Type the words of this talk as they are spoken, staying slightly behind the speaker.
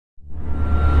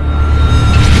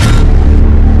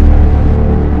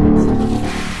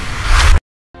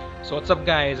So what's up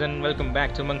guys, and welcome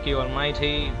back to Monkey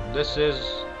Almighty. This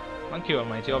is Monkey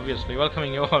Almighty, obviously,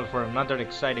 welcoming you all for another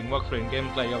exciting walkthrough and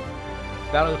gameplay of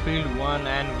Battlefield 1,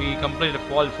 and we completed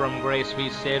Fall from Grace. We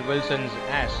saved Wilson's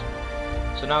ass.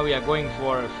 So now we are going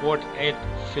for FORTE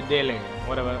FIDELE,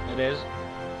 whatever it is.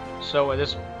 So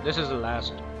this is the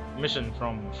last mission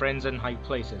from Friends in High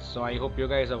Places. So I hope you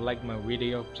guys have liked my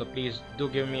video, so please do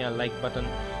give me a like button,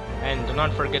 and do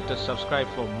not forget to subscribe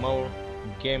for more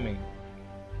gaming.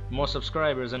 More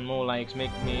subscribers and more likes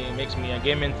makes me a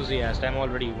game enthusiast. I'm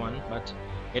already one, but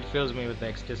it fills me with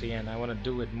ecstasy, and I want to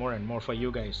do it more and more for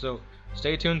you guys. So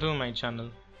stay tuned to my channel,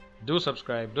 do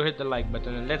subscribe, do hit the like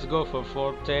button, and let's go for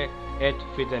FORTE et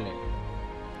FIDELE.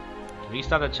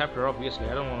 Restart the chapter, obviously.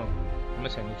 I don't want to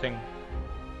miss anything.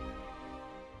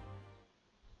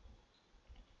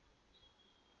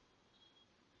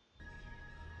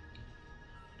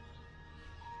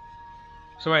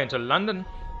 So we're into London.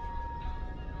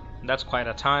 That's quite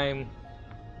a time.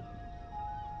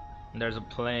 There's a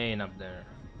plane up there.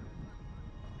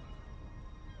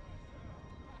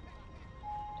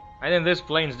 I think this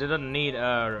plane didn't need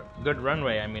a good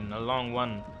runway, I mean a long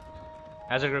one,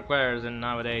 as it requires in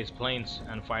nowadays planes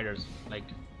and fighters. Like,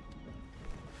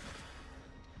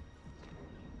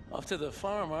 off to the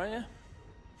farm, are you?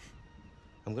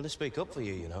 I'm gonna speak up for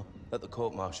you, you know, at the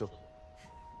court martial.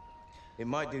 It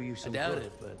might do you some I doubt good.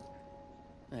 it, but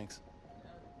thanks.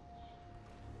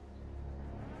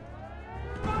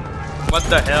 what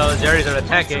the hell? Jerry's are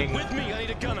attacking. With me, I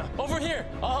need a gunner. Over here.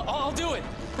 I'll do it.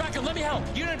 Rackham, let me help.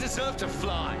 You don't deserve to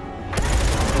fly.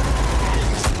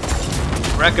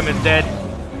 Rackham is dead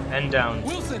and down.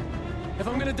 Wilson, if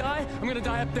I'm gonna die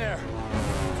up there.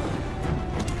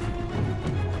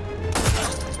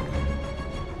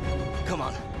 Come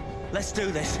on, let's do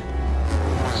this.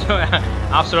 So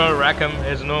after all, Rackham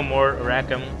is no more.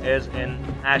 Rackham is in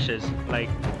ashes, like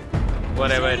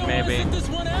whatever it may be. This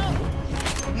one out?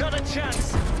 Not a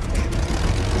chance. You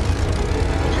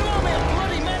owe me a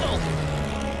bloody medal.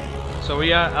 So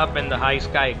we are up in the high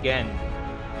sky again,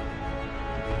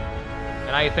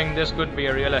 and I think this could be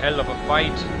a real hell of a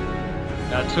fight.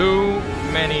 There are too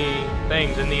many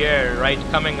things in the air right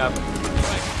coming up. I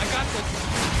got this.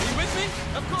 Are you with me?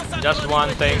 Of course I'm Just one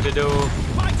thing to do.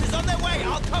 Fighters on their way.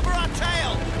 I'll cover our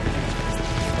tail.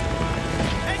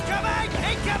 Incoming!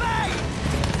 Incoming!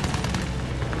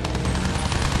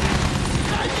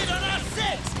 Target on our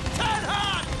six! Turn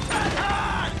hard! Turn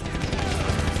hard!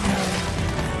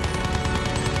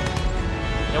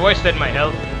 They wasted my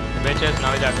health, bitches.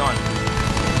 Now they're gone.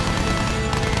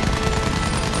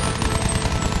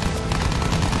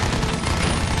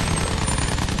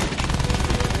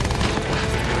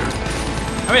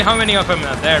 I mean, how many of them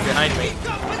are there behind me? We've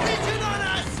got position on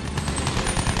us!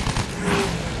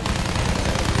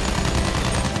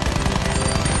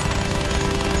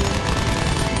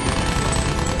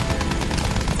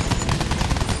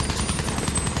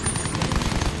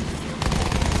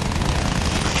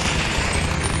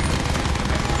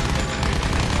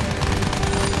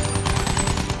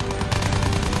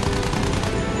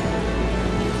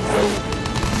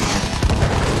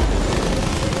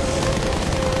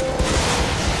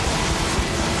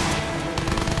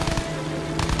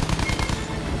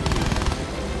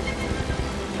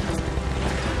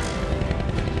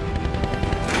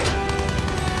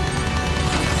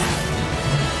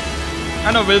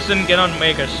 I know Wilson cannot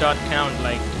make a shot count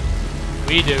like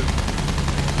we do.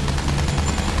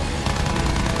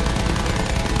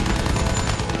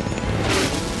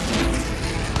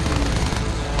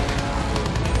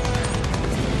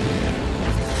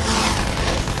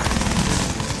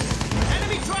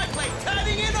 Enemy triplane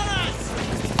turning in on us!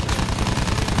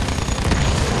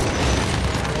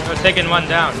 We're taking one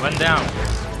down, one down.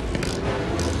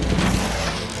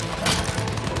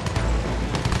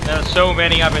 There are so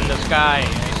many up in the sky,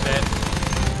 I said.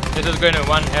 This is going to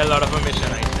one hell out of a mission,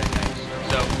 I said, guys.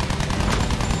 So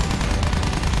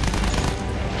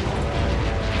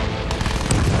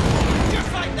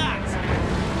Just like that!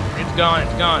 it's gone,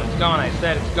 it's gone, it's gone, I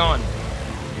said it's gone.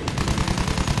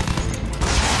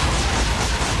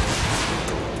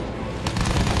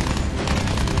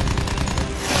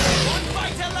 One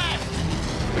fighter left!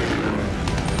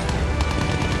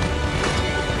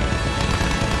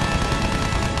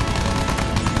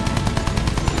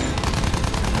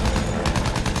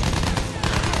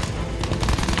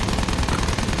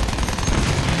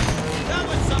 That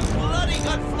was some bloody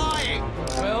good flying!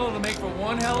 Well, it'll make for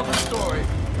one hell of a story.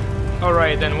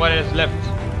 Alright, then what is left?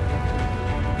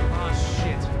 Oh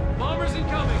shit. Bombers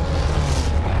incoming!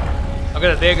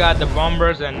 Okay, they got the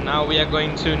bombers, and now we are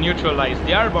going to neutralize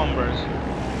their bombers.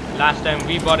 Last time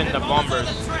we brought in the bombers.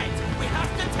 We have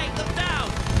to take them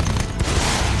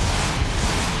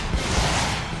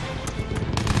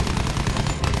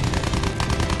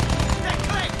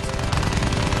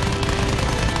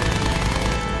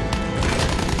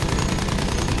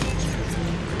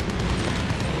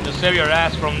save your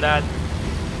ass from that,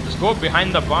 just go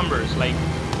behind the bombers like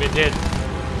we did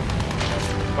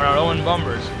for our own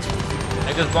bombers.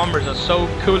 Like these bombers are so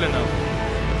cool enough.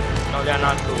 No, they are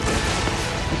not cool.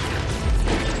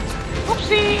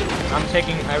 Oopsie! I'm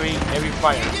taking heavy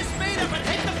fire. Just speed up and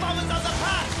hit the bombers on the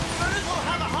path. Runners will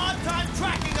have a hard time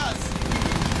tracking us.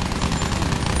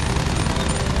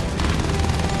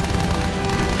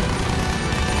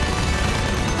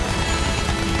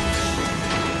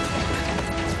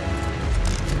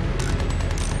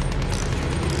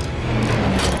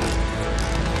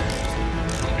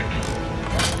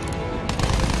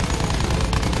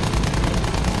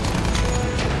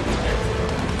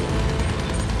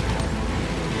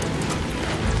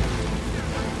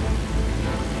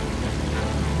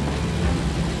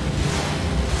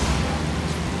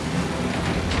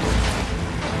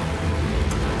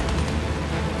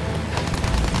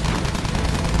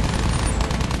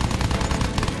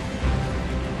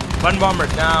 One bomber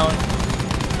down.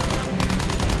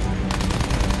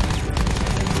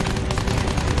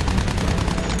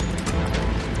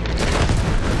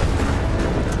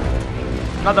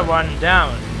 Another one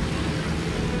down.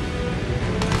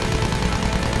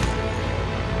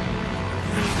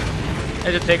 I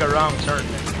had to take a wrong turn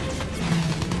there.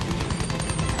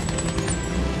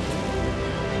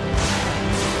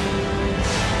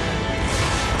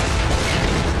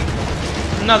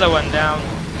 Another one down.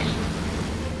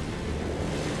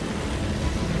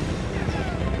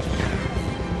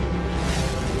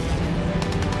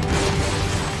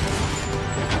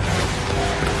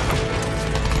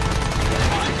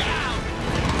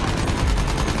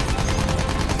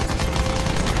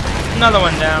 Another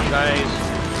one down, guys.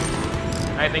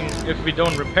 I think if we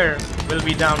don't repair, we'll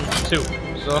be down too.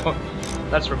 So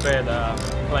let's repair the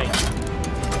plane.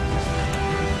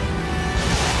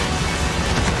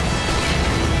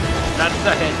 That's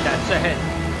a hit, that's a hit.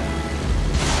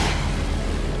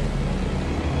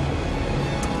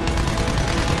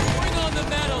 Bring on the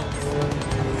medals!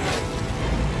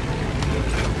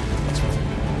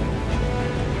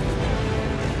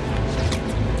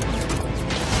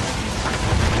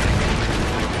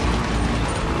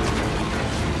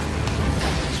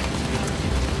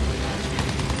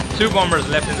 Two bombers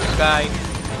left in the sky.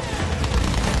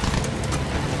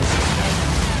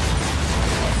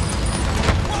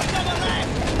 One on the left.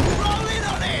 Roll in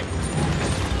on him.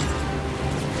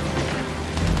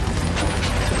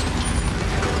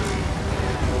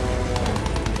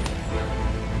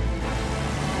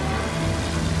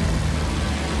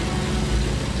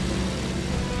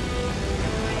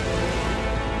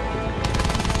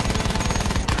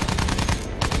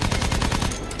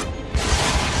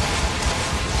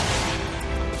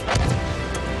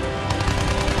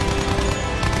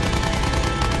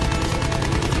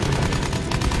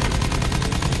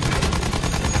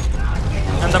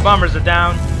 And the bombers are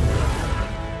down.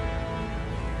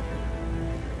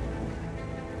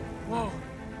 Whoa.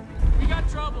 We got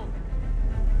trouble.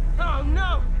 Oh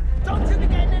no! Don't you be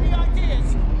getting any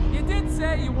ideas. You did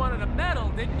say you wanted a medal,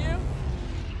 didn't you?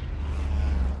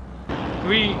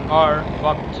 We are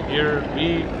fucked here.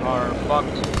 We are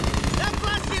fucked. That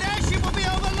blasted airship will be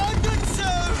over London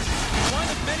soon. One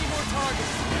of many more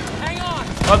targets. Hang on.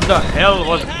 What the hell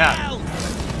was that? Hell.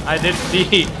 I did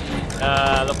see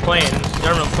the planes,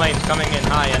 German planes coming in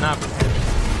high enough.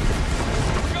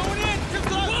 Going in. Too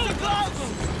close. Too close.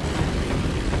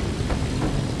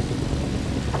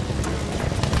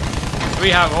 We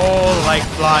have all like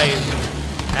flies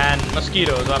and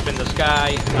mosquitoes up in the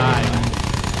sky. Aye.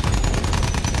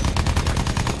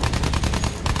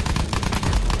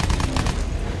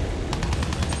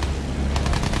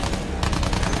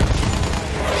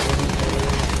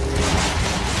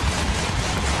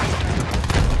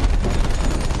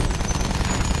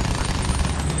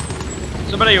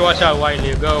 So better you watch out while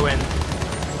you go in.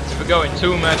 If you go in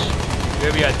too much,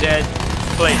 you'll be a dead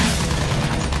plane.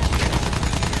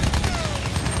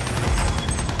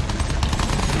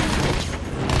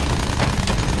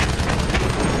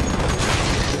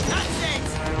 That's it.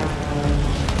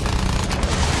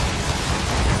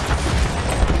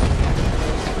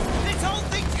 This whole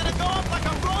thing's gonna go up like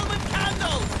a Roman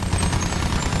candle.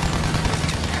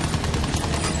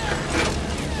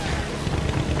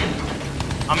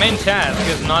 Our main task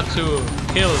is not to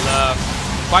kill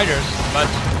fighters, but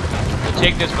to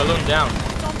take this balloon down.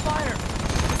 It's on fire.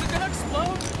 Is it gonna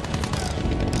explode?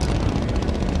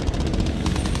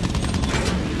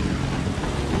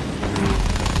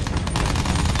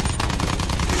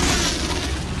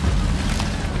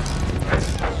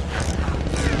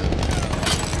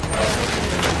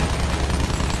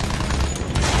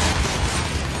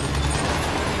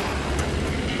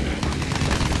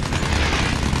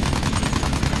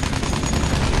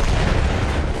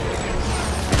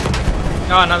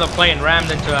 Oh, another plane rammed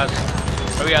into us.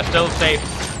 But we are still safe.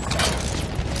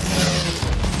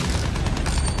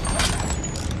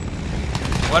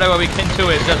 Whatever we can do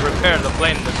is just repair the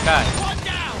plane in the sky.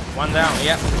 One down,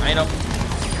 yep, I know.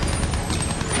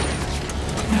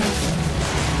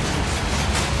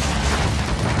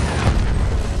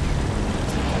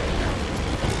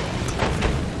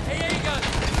 Hey, gun!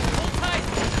 Hold tight!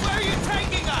 Where are you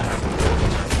taking us?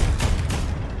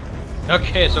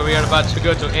 Okay, so we are about to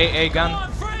go to AA Come gun.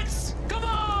 on, Fritz! Come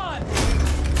on!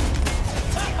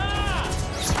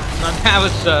 Now that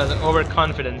was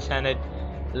overconfidence, and it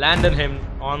landed him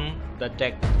on the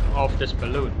deck of this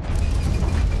balloon.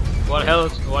 What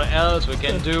else we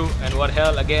can do, and what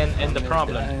hell again in the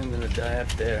problem? I'm gonna die up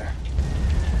there.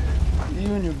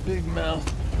 You and your big mouth.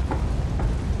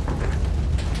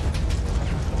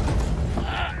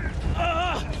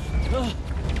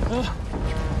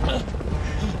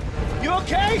 You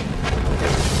okay?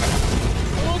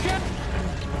 Okay.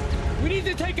 We need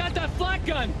to take out that flak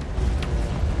gun.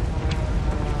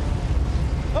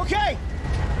 Okay,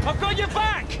 I've got your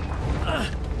back.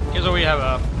 Okay, so we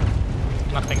have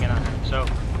nothing in our hand, so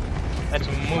let's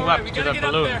move up to the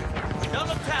balloon. Don't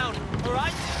look down, all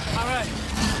right? All right.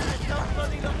 Don't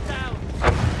bloody look down.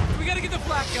 We gotta get the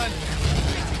flak gun.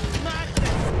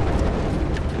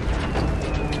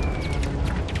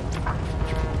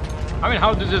 I mean,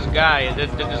 how did this guy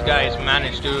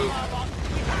manage to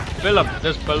fill up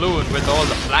this balloon with all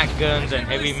the flak guns and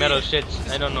heavy metal shits?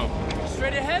 I don't know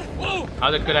Straight ahead. Whoa! how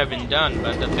that could have been done,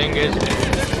 but the thing is,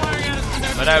 They're firing at us from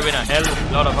there. that have been a hell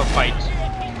lot of a fight.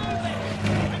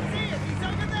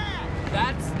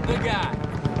 That's the guy.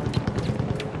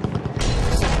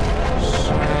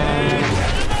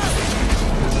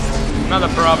 Another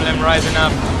problem rising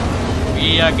up.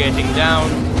 We are getting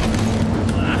down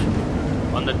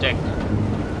on the deck.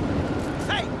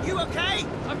 Hey, you okay?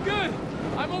 I'm good.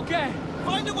 I'm okay.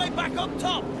 Find a way back up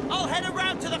top. I'll head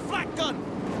around to the flak gun.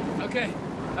 Okay,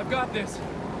 I've got this.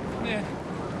 Man,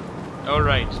 All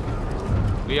right,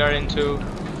 we are into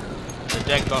the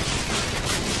deck of.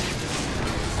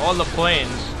 All the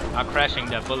planes are crashing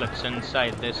their bullets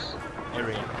inside this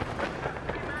area.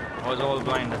 I was all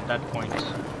blind at that point.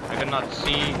 I could not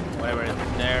see whatever is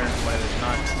there, whatever is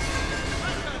not.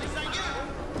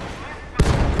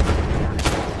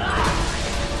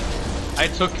 I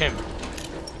took him.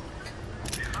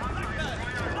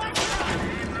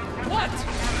 what?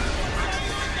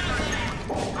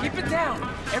 Keep it down.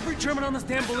 Every German on this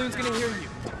damn balloon's gonna hear you.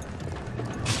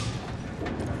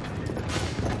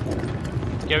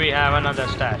 Here we have another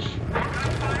stash.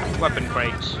 Weapon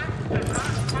crates.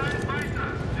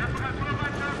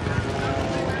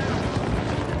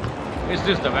 Is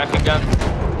this the vacuum gun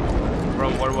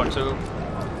from World War II?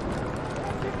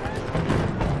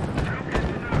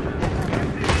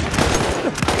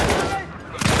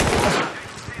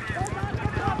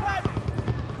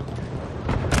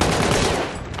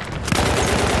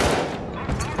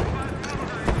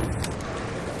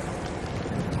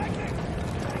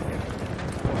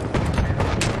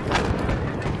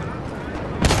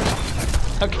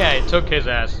 Okay, took his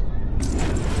ass.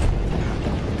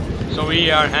 So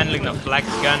we are handling the flak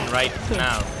gun right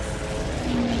now.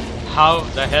 How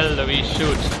the hell do we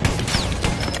shoot?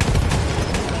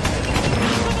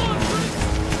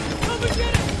 Come and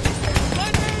get it! My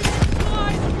name is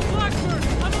Clyde Blackburn.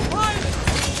 I'm a pilot.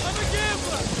 I'm a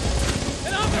gambler.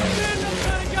 And I'm a stand-up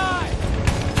kind of guy.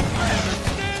 I'm a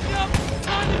stand-up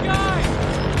kind of guy.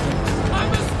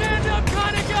 I'm a stand-up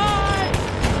kind of guy.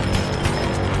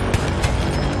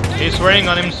 He's swearing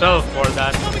on himself for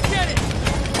that. Come and get it!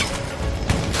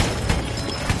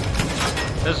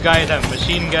 This guy have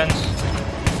machine guns.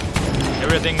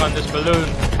 Everything on this balloon.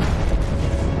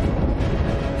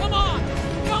 Come on!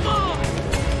 Come on!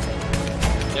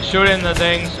 Just shoot in the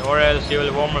things, or else you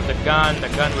will warm up the gun. The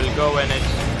gun will go in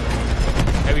its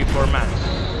heavy formats.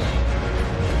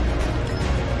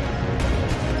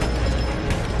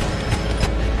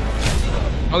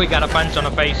 Oh, we got a punch on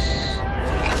the face.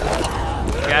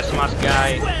 Gas mask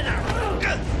guy.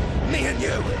 Me and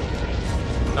you.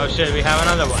 Oh shit, we have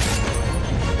another one.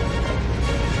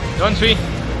 Don't we? You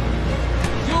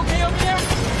okay over there?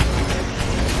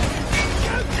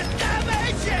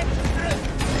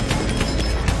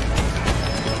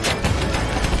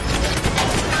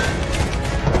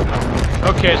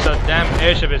 Okay, so damn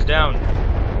airship is down.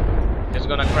 It's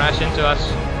gonna crash into us.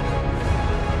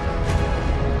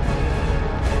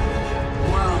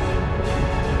 Wow.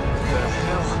 What the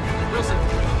hell? Wilson,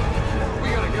 we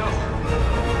gotta go.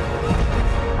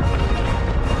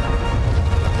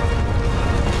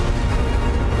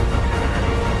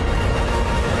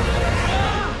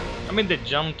 I mean, they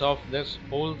jumped off this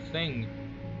whole thing.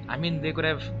 I mean, they could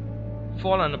have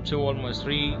fallen up to almost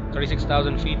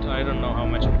 36,000 feet. I don't know how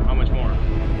much more.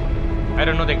 I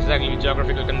don't know the exactly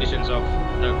geographical conditions of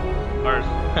the Earth.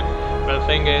 But the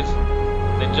thing is,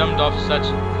 they jumped off such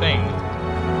thing.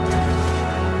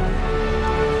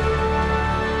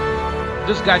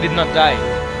 This guy did not die.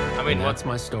 I mean, that's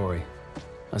my story.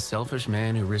 A selfish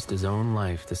man who risked his own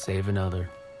life to save another,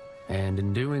 and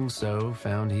in doing so,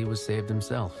 found he was saved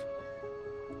himself.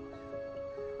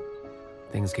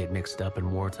 Things get mixed up in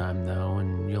wartime, though,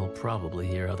 and you'll probably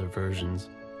hear other versions.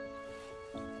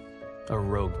 A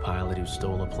rogue pilot who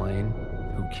stole a plane,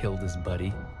 who killed his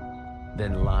buddy,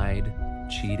 then lied,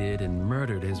 cheated, and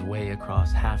murdered his way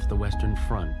across half the Western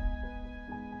Front,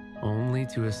 only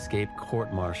to escape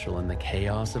court-martial in the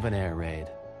chaos of an air raid.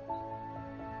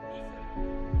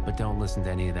 But don't listen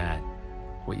to any of that.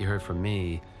 What you heard from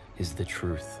me is the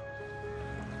truth.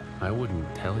 I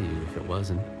wouldn't tell you if it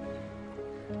wasn't.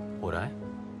 Would I?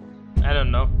 I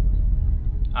don't know.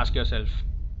 Ask yourself.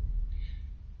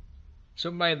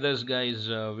 So by this, guys,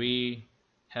 we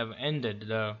have ended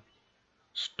the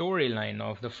storyline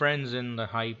of the friends in the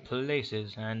high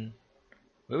places, and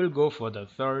we will go for the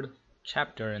third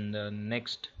chapter in the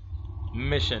next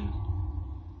mission.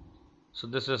 So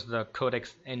this is the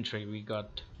codex entry we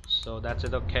got. So that's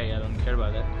it. Okay, I don't care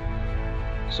about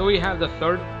that. So we have the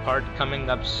third part coming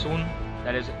up soon.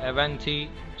 That is Avanti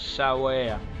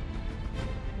Savoia.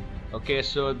 Okay,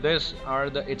 so these are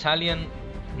the Italian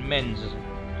men's,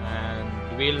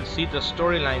 and we'll see the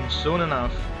storyline soon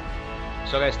enough.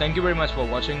 So guys, thank you very much for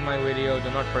watching my video. Do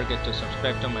not forget to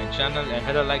subscribe to my channel and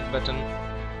hit a like button,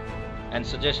 and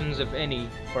suggestions if any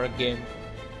for a game,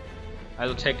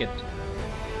 I'll take it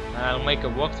and I'll make a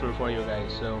walkthrough for you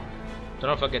guys. So do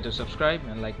not forget to subscribe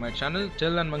and like my channel.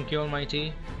 Till then, Monkey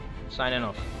Almighty signing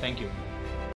off. Thank you.